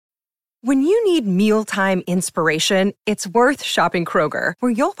When you need mealtime inspiration, it's worth shopping Kroger,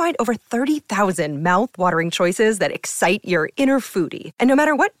 where you'll find over 30,000 mouth-watering choices that excite your inner foodie. And no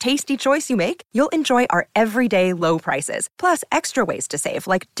matter what tasty choice you make, you'll enjoy our everyday low prices, plus extra ways to save,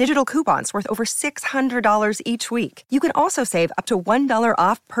 like digital coupons worth over $600 each week. You can also save up to $1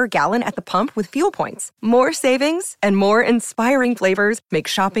 off per gallon at the pump with fuel points. More savings and more inspiring flavors make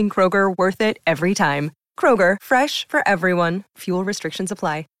shopping Kroger worth it every time. Kroger, fresh for everyone. Fuel restrictions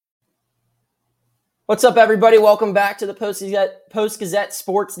apply. What's up, everybody? Welcome back to the Post-Gazette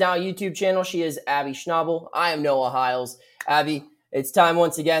Sports Now YouTube channel. She is Abby Schnabel. I am Noah Hiles. Abby, it's time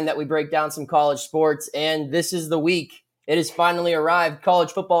once again that we break down some college sports, and this is the week. It has finally arrived.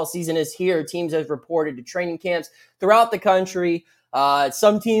 College football season is here. Teams have reported to training camps throughout the country.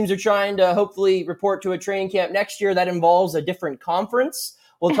 Some teams are trying to hopefully report to a training camp next year that involves a different conference.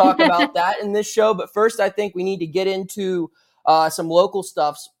 We'll talk about that in this show, but first I think we need to get into some local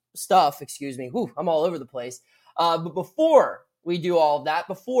stuff. Whew, I'm all over the place. But before we do all of that,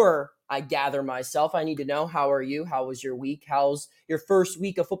 before I gather myself, I need to know, how are you? How was your week? How's your first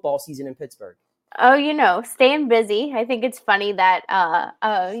week of football season in Pittsburgh? Oh, staying busy. I think it's funny that,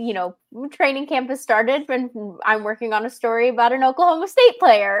 training camp has started, and I'm working on a story about an Oklahoma State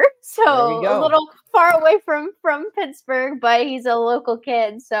player. So a little far away from Pittsburgh, but he's a local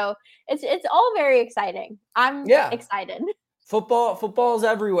kid. So it's all very exciting. I'm excited. Football's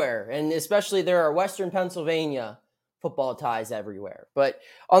everywhere, and especially there are Western Pennsylvania football ties everywhere. But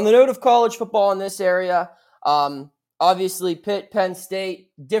on the note of college football in this area, obviously Pitt, Penn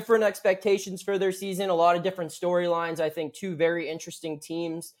State, different expectations for their season, a lot of different storylines. I think two very interesting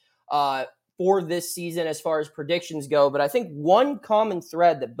teams for this season as far as predictions go. But I think one common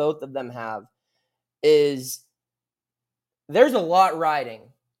thread that both of them have is there's a lot riding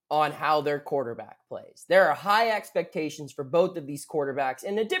on how their quarterback plays. There are high expectations for both of these quarterbacks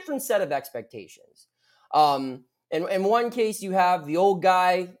and a different set of expectations. In one case, you have the old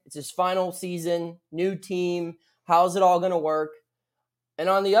guy. It's his final season, new team. How's it all going to work? And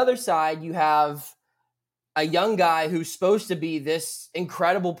on the other side, you have a young guy who's supposed to be this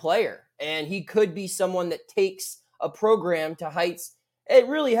incredible player, and he could be someone that takes a program to heights it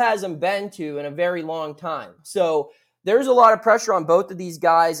really hasn't been to in a very long time. So there's a lot of pressure on both of these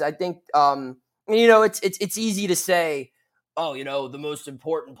guys. I think, it's easy to say, the most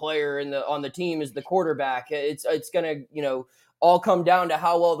important player on the team is the quarterback. It's going to, all come down to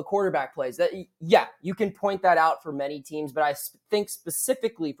how well the quarterback plays. You can point that out for many teams, but I think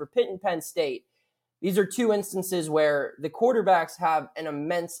specifically for Pitt and Penn State, these are two instances where the quarterbacks have an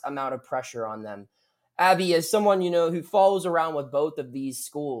immense amount of pressure on them. Abby, as someone, who follows around with both of these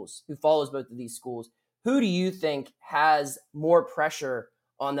schools, who do you think has more pressure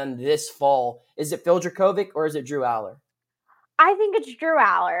on them this fall? Is it Phil Jurkovec or is it Drew Allar? I think it's Drew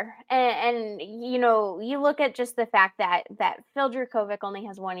Allar. And you look at just the fact that Phil Jurkovec only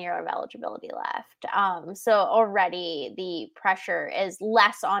has 1 year of eligibility left. So already the pressure is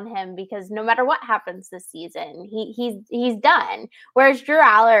less on him because no matter what happens this season, he's done. Whereas Drew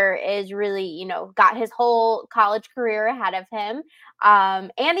Allar is really, got his whole college career ahead of him.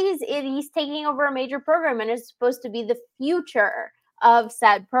 And he's taking over a major program and is supposed to be the future of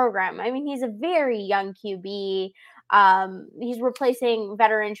said program. I mean, he's a very young QB. He's replacing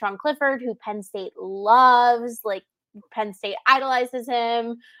veteran Sean Clifford, who Penn State loves. Like, Penn State idolizes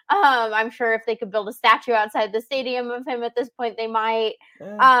him. I'm sure if they could build a statue outside the stadium of him at this point, they might.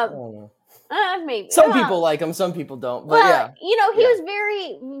 Maybe some people like him, some people don't. But he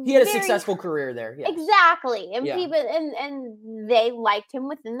was he had a successful career there. Yes. Exactly, and people and they liked him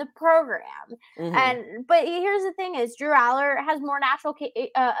within the program. Mm-hmm. But here's the thing: is Drew Allar has more natural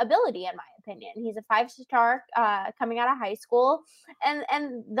ability, in my opinion. He's a 5-star coming out of high school, and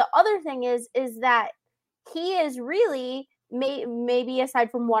the other thing is that he is really maybe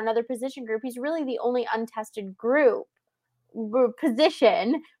aside from one other position group, he's really the only untested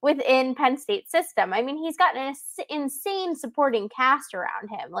position within Penn State system. I mean, he's got an insane supporting cast around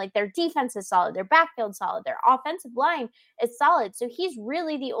him. Like, their defense is solid, their backfield solid, their offensive line is solid. So he's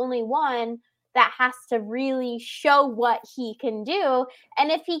really the only one that has to really show what he can do.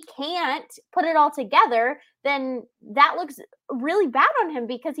 And if he can't put it all together, then that looks really bad on him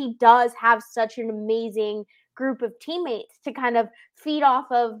because he does have such an amazing group of teammates to kind of feed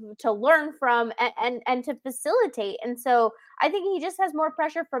off of, to learn from, and to facilitate. And so I think he just has more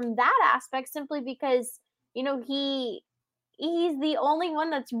pressure from that aspect simply because, he's the only one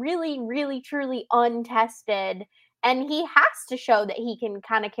that's really, really, truly untested. And he has to show that he can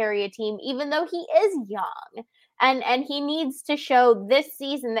kind of carry a team, even though he is young. And he needs to show this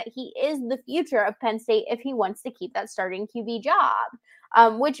season that he is the future of Penn State if he wants to keep that starting QB job.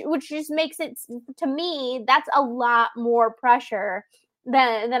 which just makes it, to me, that's a lot more pressure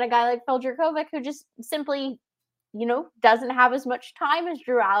than a guy like Phil Jurkovec, who just simply, doesn't have as much time as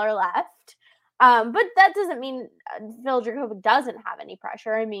Drew Aller left. But that doesn't mean Phil Jurkovec doesn't have any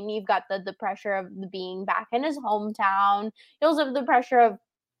pressure. I mean, you've got the pressure of being back in his hometown. You also have the pressure of,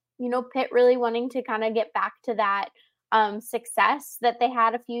 Pitt really wanting to kind of get back to that success that they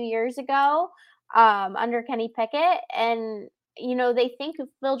had a few years ago under Kenny Pickett. And, they think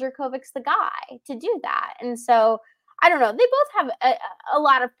Phil Jurkovec's the guy to do that. And so, I don't know. They both have a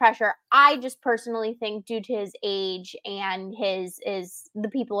lot of pressure. I just personally think due to his age and the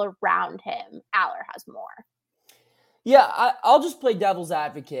people around him, Allar has more. Yeah, I'll just play devil's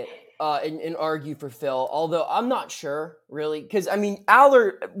advocate and argue for Phil, although I'm not sure, really. Because, I mean,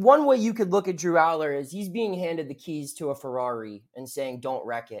 Allar, one way you could look at Drew Allar is he's being handed the keys to a Ferrari and saying, don't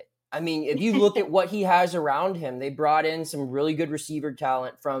wreck it. I mean, if you look at what he has around him, they brought in some really good receiver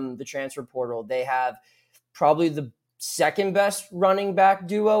talent from the transfer portal. They have probably the second best running back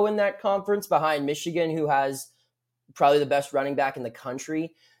duo in that conference behind Michigan, who has probably the best running back in the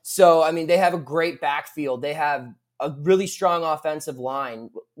country. So, I mean, they have a great backfield. They have a really strong offensive line,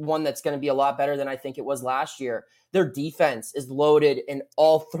 one that's going to be a lot better than I think it was last year. Their defense is loaded in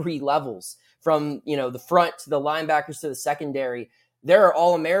all three levels, from, the front to the linebackers to the secondary. There are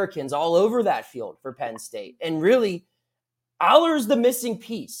All-Americans all over that field for Penn State. And really, Aller is the missing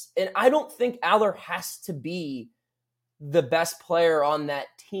piece. And I don't think Aller has to be the best player on that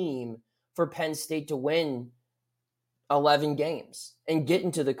team for Penn State to win 11 games and get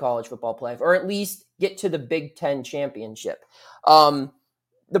into the college football playoff, or at least get to the Big Ten championship.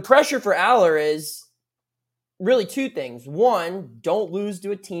 The pressure for Aller is really two things. One, don't lose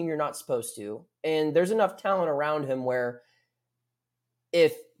to a team you're not supposed to. And there's enough talent around him where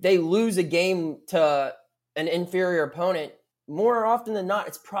if they lose a game to an inferior opponent, more often than not,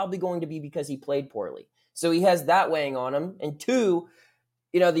 it's probably going to be because he played poorly. So he has that weighing on him. And two,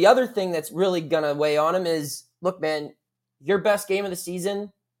 the other thing that's really going to weigh on him is, look, man, your best game of the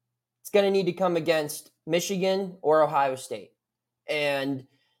season, it's going to need to come against Michigan or Ohio State. And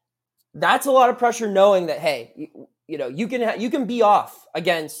that's a lot of pressure, knowing that, hey, you can be off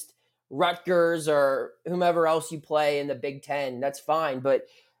against Rutgers or whomever else you play in the Big Ten. That's fine. But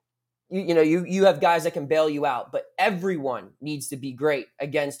you have guys that can bail you out, but everyone needs to be great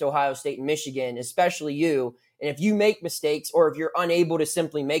against Ohio State and Michigan, especially you. And if you make mistakes, or if you're unable to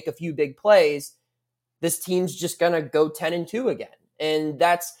simply make a few big plays, this team's just going to go 10-2 again. And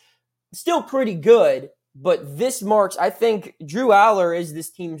that's still pretty good, but this marks, I think Drew Allar is this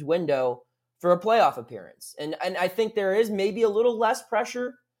team's window for a playoff appearance. And I think there is maybe a little less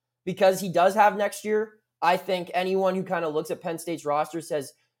pressure because he does have next year. I think anyone who kind of looks at Penn State's roster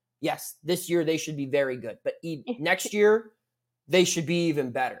says, yes, this year they should be very good, but next year they should be even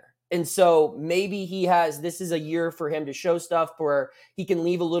better. And so maybe this is a year for him to show stuff where he can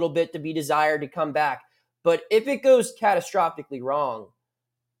leave a little bit to be desired to come back. But if it goes catastrophically wrong,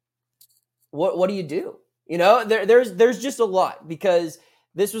 what do you do? There's just a lot, because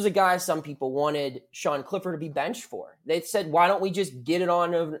this was a guy some people wanted Sean Clifford to be benched for. They said, why don't we just get it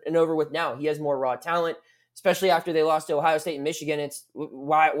on and over with now? He has more raw talent, especially after they lost to Ohio State and Michigan. It's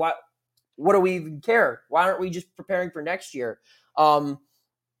why what do we even care? Why aren't we just preparing for next year? And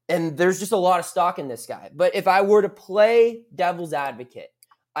there's just a lot of stock in this guy. But if I were to play devil's advocate,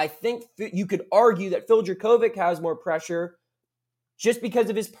 I think you could argue that Phil Jurkovec has more pressure just because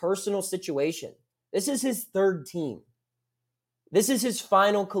of his personal situation. This is his third team. This is his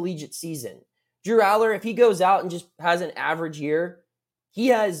final collegiate season. Drew Allar, if he goes out and just has an average year, he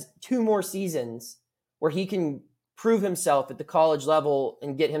has 2 more seasons where he can prove himself at the college level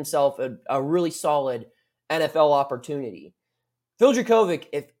and get himself a really solid NFL opportunity. Phil Jurkovec,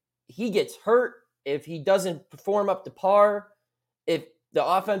 if he gets hurt, if he doesn't perform up to par, if the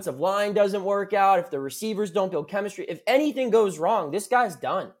offensive line doesn't work out, if the receivers don't build chemistry, if anything goes wrong, this guy's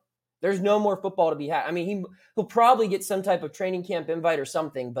done. There's no more football to be had. I mean, he'll probably get some type of training camp invite or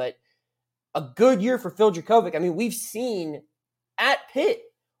something, but a good year for Phil Jurkovec. I mean, we've seen at Pitt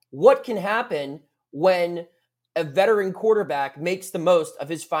what can happen when a veteran quarterback makes the most of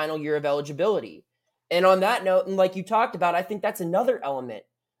his final year of eligibility. And on that note, and like you talked about, I think that's another element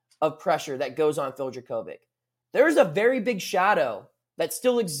of pressure that goes on Phil Jurkovec. There's a very big shadow that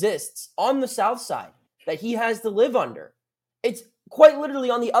still exists on the South Side that he has to live under. It's quite literally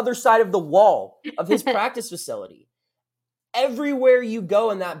on the other side of the wall of his practice facility. Everywhere you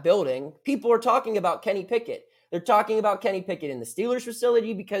go in that building, people are talking about Kenny Pickett. They're talking about Kenny Pickett in the Steelers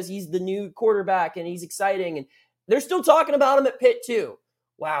facility because he's the new quarterback and he's exciting. And they're still talking about him at Pitt too.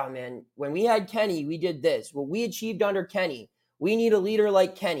 Wow, man, when we had Kenny, we did this. What we achieved under Kenny, We need a leader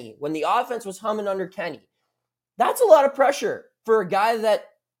like Kenny. When the offense was humming under Kenny, that's a lot of pressure for a guy that,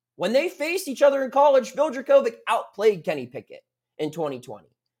 when they faced each other in college, Phil Jurkovec outplayed Kenny Pickett in 2020.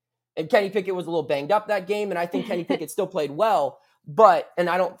 And Kenny Pickett was a little banged up that game, and I think Kenny Pickett still played well. And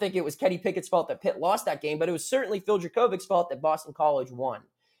I don't think it was Kenny Pickett's fault that Pitt lost that game, but it was certainly Phil Jurkovec's fault that Boston College won.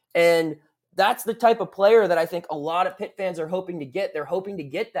 And that's the type of player that I think a lot of Pitt fans are hoping to get. They're hoping to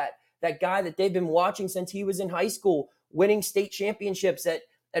get that guy that they've been watching since he was in high school, winning state championships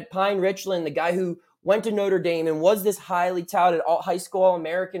at Pine Richland, the guy who went to Notre Dame and was this highly touted high school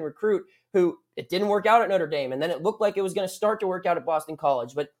All-American recruit who it didn't work out at Notre Dame. And then it looked like it was going to start to work out at Boston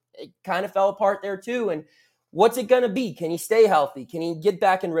College, but it kind of fell apart there too. And what's it going to be? Can he stay healthy? Can he get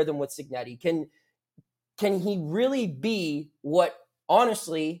back in rhythm with Signetti? Can he really be what,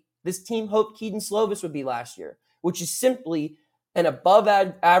 honestly, this team hoped Keaton Slovis would be last year, which is simply an above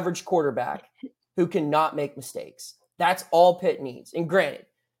average quarterback who cannot make mistakes? That's all Pitt needs. And granted,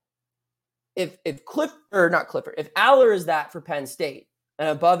 if Allar is that for Penn State, an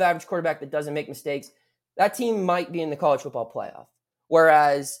above average quarterback that doesn't make mistakes, that team might be in the college football playoff.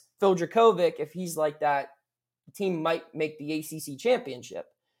 Whereas Phil Jurkovec, if he's like that, the team might make the ACC championship.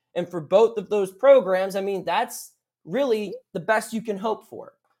 And for both of those programs, I mean, that's really the best you can hope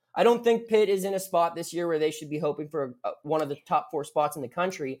for. I don't think Pitt is in a spot this year where they should be hoping for one of the top 4 spots in the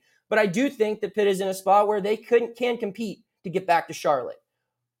country. But I do think that Pitt is in a spot where they can compete to get back to Charlotte.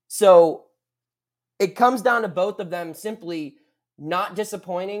 So it comes down to both of them simply not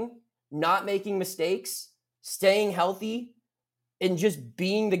disappointing, not making mistakes, staying healthy, and just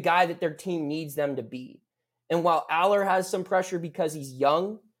being the guy that their team needs them to be. And while Allar has some pressure because he's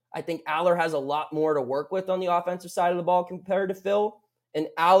young, I think Allar has a lot more to work with on the offensive side of the ball compared to Phil. And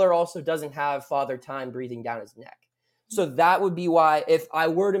Allar also doesn't have Father Time breathing down his neck. So that would be why, if I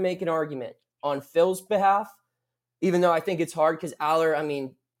were to make an argument on Phil's behalf, even though I think it's hard because Allar, I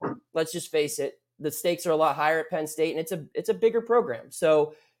mean, let's just face it, the stakes are a lot higher at Penn State, and it's a bigger program.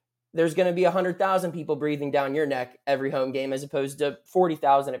 So there's going to be 100,000 people breathing down your neck every home game as opposed to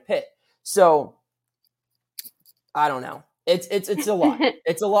 40,000 at Pitt. So I don't know. It's a lot.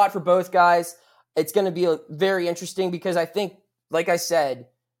 It's a lot for both guys. It's going to be very interesting because I think, like I said,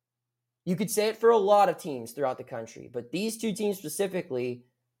 you could say it for a lot of teams throughout the country, but these two teams specifically,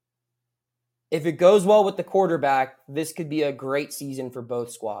 if it goes well with the quarterback, this could be a great season for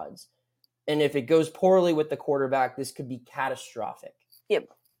both squads. And if it goes poorly with the quarterback, this could be catastrophic. Yep.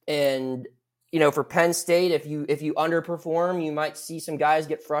 And, for Penn State, if you underperform, you might see some guys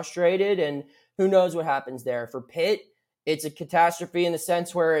get frustrated, and who knows what happens there. For Pitt, it's a catastrophe in the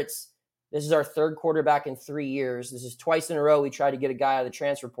sense where this is our 3rd quarterback in 3 years. This is twice in a row we try to get a guy out of the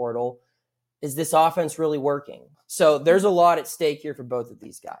transfer portal. Is this offense really working? So there's a lot at stake here for both of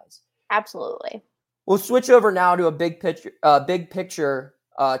these guys. Absolutely. We'll switch over now to a big picture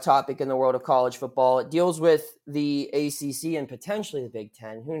topic in the world of college football. It deals with the ACC and potentially the Big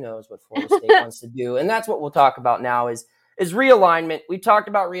Ten. Who knows what Florida State wants to do? And that's what we'll talk about now is realignment. We've talked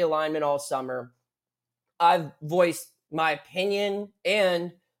about realignment all summer. I've voiced my opinion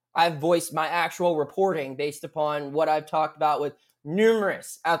and I've voiced my actual reporting based upon what I've talked about with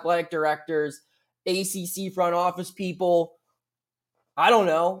numerous athletic directors, ACC front office people. I don't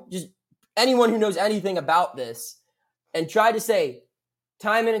know, just anyone who knows anything about this, and tried to say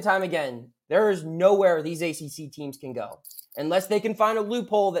time in and time again, there is nowhere these ACC teams can go unless they can find a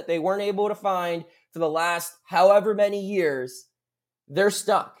loophole that they weren't able to find for the last however many years. They're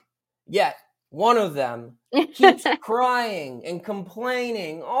stuck. Yet one of them keeps crying and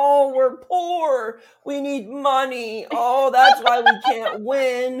complaining. Oh, we're poor. We need money. Oh, that's why we can't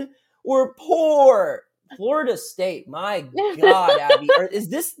win. We're poor. Florida State, my God, Abby. Is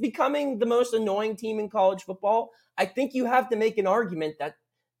this becoming the most annoying team in college football? I think you have to make an argument that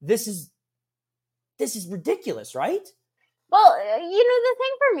this is ridiculous, right? Well, the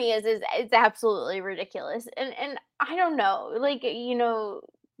thing for me is it's absolutely ridiculous. And I don't know,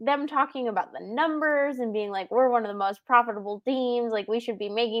 them talking about the numbers and being like, we're one of the most profitable teams, like we should be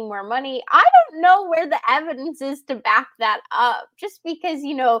making more money. I don't know where the evidence is to back that up. Just because,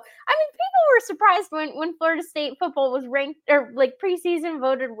 people were surprised when Florida State football was ranked or like preseason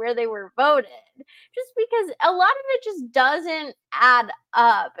voted where they were voted, just because a lot of it just doesn't add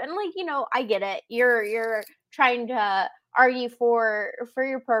up. And I get it. You're trying to argue for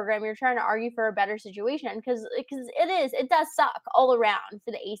your program. You're trying to argue for a better situation because it does suck all around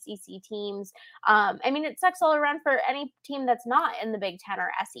for the ACC teams. It sucks all around for any team that's not in the Big Ten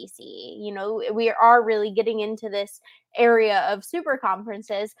or SEC. We are really getting into this area of super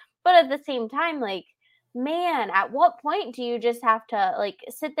conferences, but at the same time, man, at what point do you just have to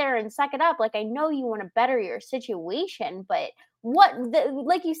sit there and suck it up? I know you want to better your situation, but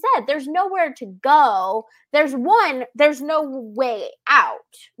like you said, there's nowhere to go. There's no way out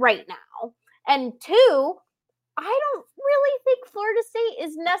right now. And two, I don't really think Florida State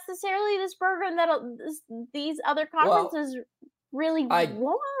is necessarily this program that these other conferences really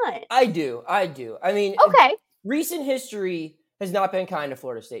want. I do. I mean, okay. Recent history has not been kind to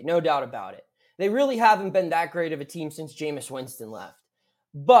Florida State, no doubt about it. They really haven't been that great of a team since Jameis Winston left.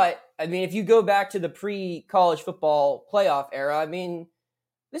 But, I mean, if you go back to the pre-college football playoff era, I mean,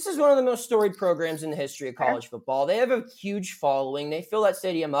 this is one of the most storied programs in the history of college football. They have a huge following. They fill that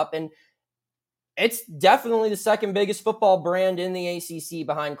stadium up, and it's definitely the second biggest football brand in the ACC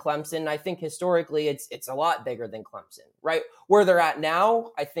behind Clemson. I think historically it's a lot bigger than Clemson, right? Where they're at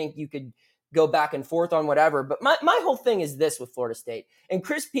now, I think you could go back and forth on whatever. But my whole thing is this with Florida State. And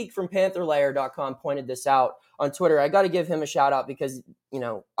Chris Peak from PantherLayer.com pointed this out on Twitter. I got to give him a shout out because,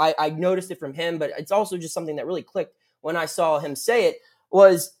 I noticed it from him, but it's also just something that really clicked when I saw him say it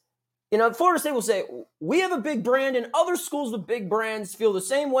was, Florida State will say, we have a big brand and other schools with big brands feel the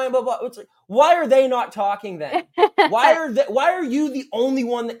same way, blah, blah. It's like, why are they not talking then? Why are you the only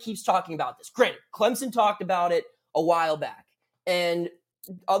one that keeps talking about this? Granted, Clemson talked about it a while back. And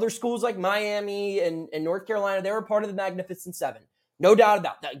other schools like Miami and North Carolina, they were part of the Magnificent Seven. No doubt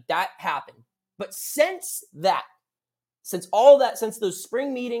about that. That happened. But since those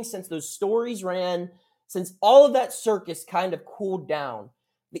spring meetings, since those stories ran, since all of that circus kind of cooled down,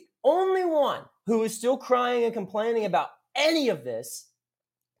 the only one who is still crying and complaining about any of this,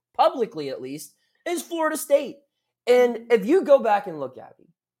 publicly at least, is Florida State. And if you go back and look at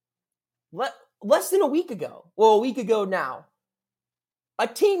it, less than a week ago now, a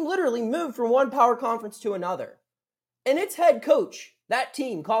team literally moved from one power conference to another. And its head coach, that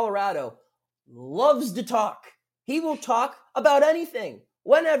team, Colorado, loves to talk. He will talk about anything,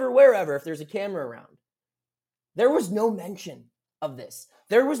 whenever, wherever, if there's a camera around. There was no mention of this.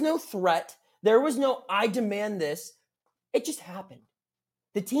 There was no threat. There was no, I demand this. It just happened.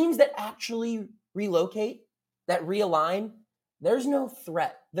 The teams that actually relocate, that realign, there's no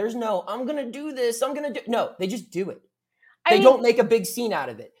threat. There's no, I'm going to do this. No, they just do it. They don't make a big scene out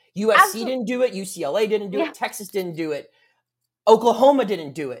of it. USC didn't do it. UCLA didn't do it. Texas didn't do it. Oklahoma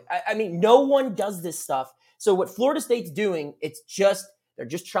didn't do it. I mean, no one does this stuff. So what Florida State's doing, they're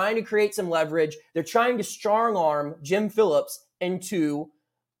just trying to create some leverage. They're trying to strong arm Jim Phillips into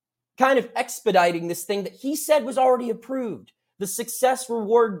kind of expediting this thing that he said was already approved. The success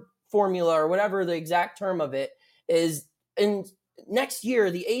reward formula, or whatever the exact term of it is, in next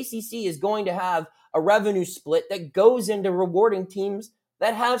year, the ACC is going to have a revenue split that goes into rewarding teams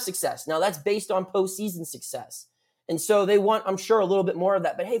that have success. Now, that's based on postseason success. And so they want, I'm sure, a little bit more of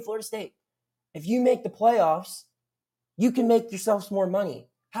that. But hey, Florida State, if you make the playoffs, you can make yourselves more money.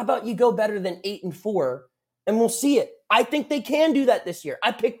 How about you go better than 8-4, and we'll see it. I think they can do that this year.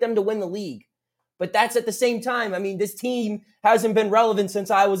 I picked them to win the league. But that's at the same time, I mean, this team hasn't been relevant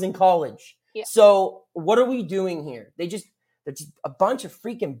since I was in college. Yeah. So what are we doing here? They're just a bunch of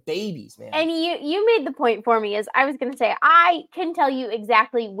freaking babies, man. And you made the point for me, is I was going to say, I can tell you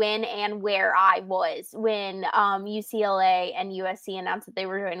exactly when and where I was when UCLA and USC announced that they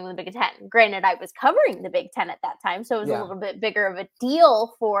were joining the Big Ten. Granted, I was covering the Big Ten at that time, so it was a little bit bigger of a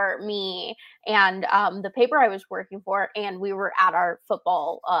deal for me and the paper I was working for, and we were at our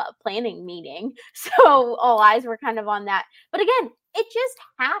football planning meeting. So all eyes were kind of on that. But again, it just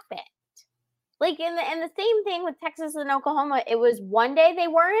happened. Like in the same thing with Texas and Oklahoma, it was one day they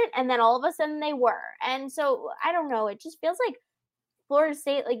weren't, and then all of a sudden they were. And so I don't know. It just feels like Florida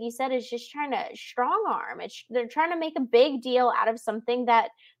State, like you said, is just trying to strong arm. They're trying to make a big deal out of something that,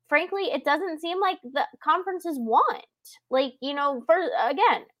 frankly, it doesn't seem like the conferences want. Like,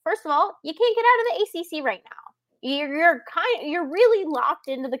 first of all, you can't get out of the ACC right now. You're really locked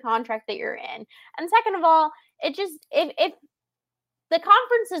into the contract that you're in. And second of all, it just if the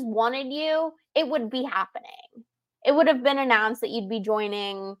conferences wanted you, it would be happening. It would have been announced that you'd be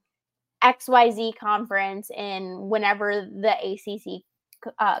joining XYZ conference in whenever the ACC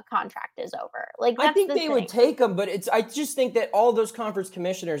contract is over. Like, that's I think they would take them, but I just think that all those conference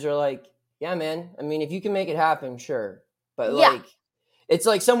commissioners are like, yeah, man. I mean, if you can make it happen, sure. But it's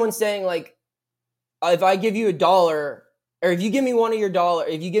like someone saying, like, if I give you $1, or if you give me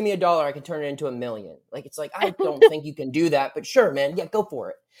if you give me $1, I can turn it into $1 million. Like, it's like, I don't think you can do that, but sure, man. Yeah, go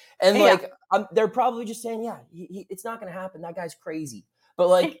for it. And they're probably just saying, yeah, it's not going to happen. That guy's crazy. But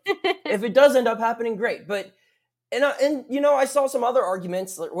like, if it does end up happening, great. But, I saw some other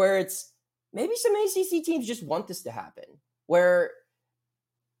arguments where it's maybe some ACC teams just want this to happen. Where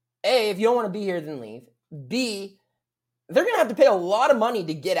A, if you don't want to be here, then leave. B, they're going to have to pay a lot of money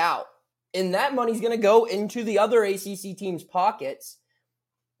to get out. And that money's going to go into the other ACC teams' pockets.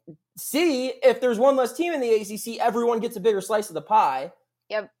 C, if there's one less team in the ACC, everyone gets a bigger slice of the pie.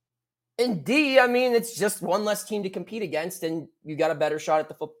 Yep. And D, I mean, it's just one less team to compete against, and you got a better shot at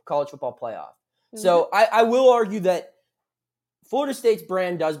the college football playoff. Mm-hmm. So I will argue that Florida State's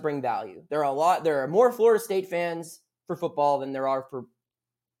brand does bring value. There are more Florida State fans for football than there are for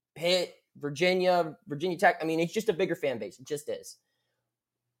Pitt, Virginia Tech. I mean, it's just a bigger fan base. It just is.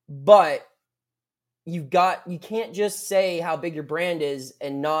 But you can't just say how big your brand is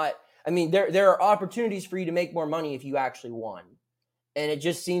and not. I mean, there are opportunities for you to make more money if you actually won. And it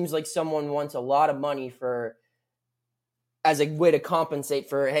just seems like someone wants a lot of money as a way to compensate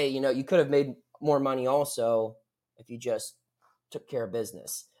for, hey, you could have made more money also if you just took care of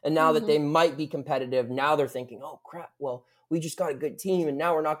business. And now that they might be competitive, now they're thinking, oh crap, well, we just got a good team and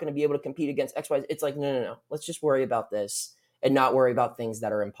now we're not going to be able to compete against X, Y. It's like, no. Let's just worry about this and not worry about things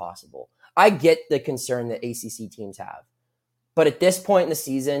that are impossible. I get the concern that ACC teams have. But at this point in the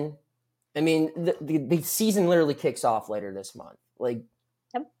season, I mean, the season literally kicks off later this month. Like,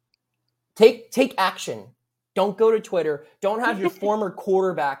 take action. Don't go to Twitter. Don't have your former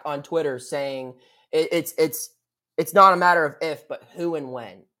quarterback on Twitter saying it's not a matter of if, but who and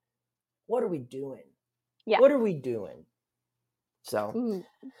when. What are we doing? Yeah. What are we doing? So,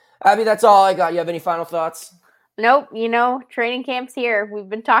 Abby, that's all I got. You have any final thoughts? Nope. Training camp's here. We've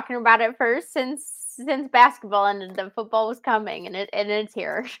been talking about it since basketball ended. The football was coming, and it's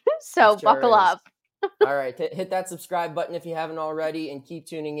here. So buckle up. All right. Hit that subscribe button if you haven't already, and keep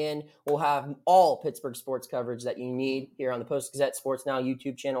tuning in. We'll have all Pittsburgh sports coverage that you need here on the Post-Gazette Sports Now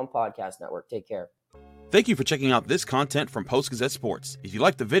YouTube channel and podcast network. Take care. Thank you for checking out this content from Post-Gazette Sports. If you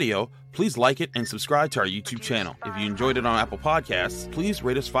liked the video, please like it and subscribe to our YouTube channel. If you enjoyed it on Apple Podcasts, please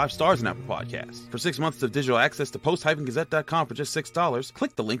rate us 5 stars on Apple Podcasts. For 6 months of digital access to post-gazette.com for just $6,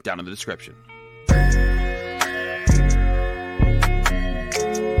 click the link down in the description.